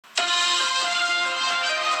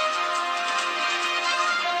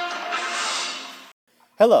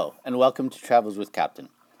Hello, and welcome to Travels with Captain.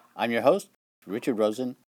 I'm your host, Richard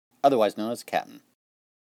Rosen, otherwise known as Captain.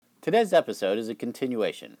 Today's episode is a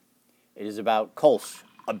continuation. It is about Kolsch,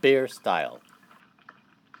 a beer style.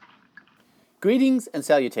 Greetings and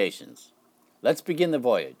salutations. Let's begin the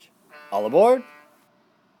voyage. All aboard!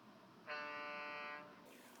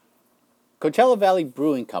 Coachella Valley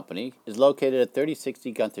Brewing Company is located at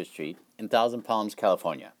 3060 Gunther Street in Thousand Palms,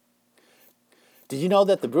 California. Did you know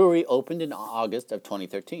that the brewery opened in August of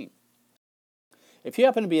 2013? If you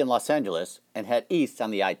happen to be in Los Angeles and head east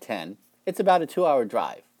on the I-10, it's about a 2-hour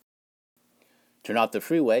drive. Turn off the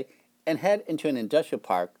freeway and head into an industrial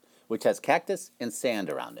park which has cactus and sand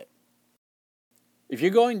around it. If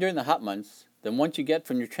you're going during the hot months, then once you get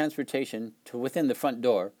from your transportation to within the front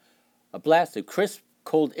door, a blast of crisp,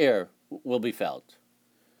 cold air will be felt.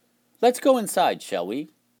 Let's go inside, shall we?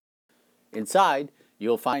 Inside,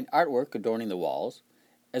 you'll find artwork adorning the walls,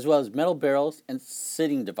 as well as metal barrels and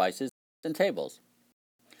sitting devices and tables.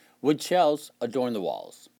 Wood shelves adorn the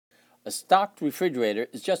walls. A stocked refrigerator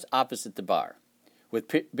is just opposite the bar,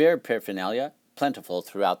 with beer paraphernalia plentiful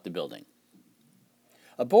throughout the building.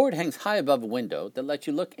 A board hangs high above a window that lets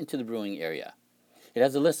you look into the brewing area. It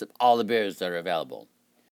has a list of all the beers that are available.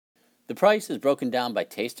 The price is broken down by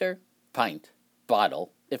taster, pint,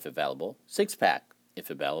 bottle, if available, 6-pack, if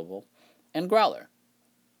available, and growler.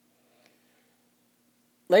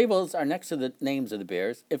 Labels are next to the names of the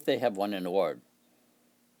beers if they have won an award.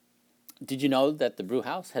 Did you know that the brew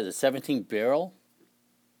house has a 17-barrel?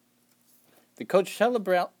 The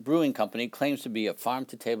Coachella Brewing Company claims to be a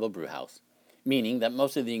farm-to-table brew house, meaning that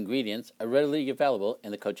most of the ingredients are readily available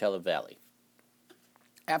in the Coachella Valley.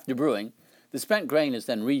 After brewing, the spent grain is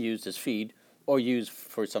then reused as feed or used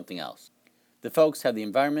for something else. The folks have the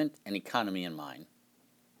environment and economy in mind.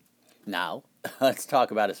 Now, let's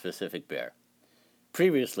talk about a specific beer.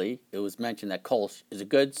 Previously, it was mentioned that Kolsch is a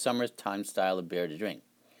good summertime style of beer to drink.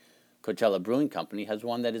 Coachella Brewing Company has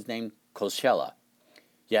one that is named Kolschella.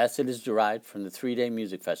 Yes, it is derived from the 3-day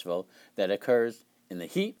music festival that occurs in the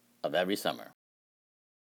heat of every summer.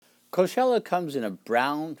 Kolschella comes in a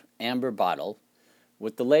brown amber bottle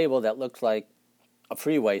with the label that looks like a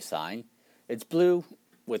freeway sign. It's blue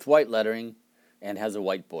with white lettering and has a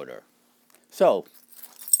white border. So,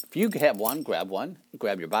 if you have one,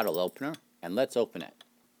 grab your bottle opener, and let's open it.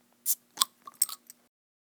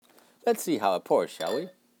 Let's see how it pours, shall we?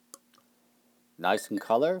 Nice in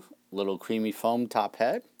color, little creamy foam top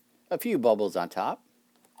head, a few bubbles on top.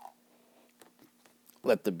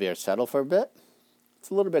 Let the beer settle for a bit. It's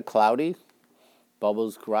a little bit cloudy,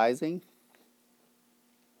 bubbles rising.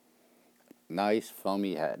 Nice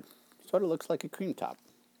foamy head. Sort of looks like a cream top,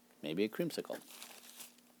 maybe a creamsicle.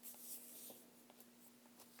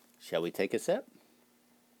 Shall we take a sip?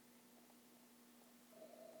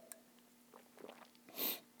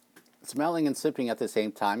 Smelling and sipping at the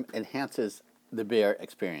same time enhances the beer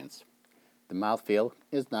experience. The mouthfeel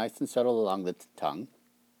is nice and subtle along the tongue,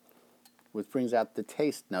 which brings out the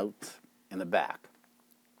taste notes in the back.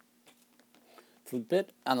 It's a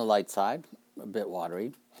bit on the light side, a bit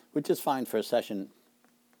watery, which is fine for a session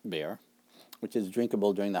beer, which is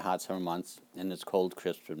drinkable during the hot summer months and is cold,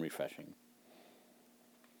 crisp, and refreshing.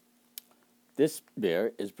 This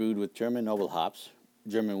beer is brewed with German noble hops,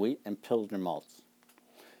 German wheat, and Pilsner malts.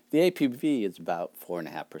 The ABV is about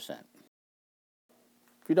 4.5%.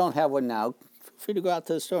 If you don't have one now, feel free to go out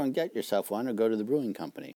to the store and get yourself one or go to the brewing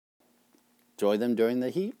company. Enjoy them during the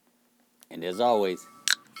heat, and as always,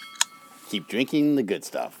 keep drinking the good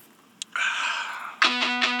stuff.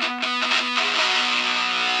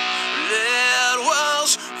 It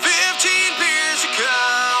was 15 years ago,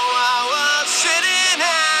 I was sitting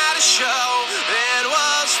at a show.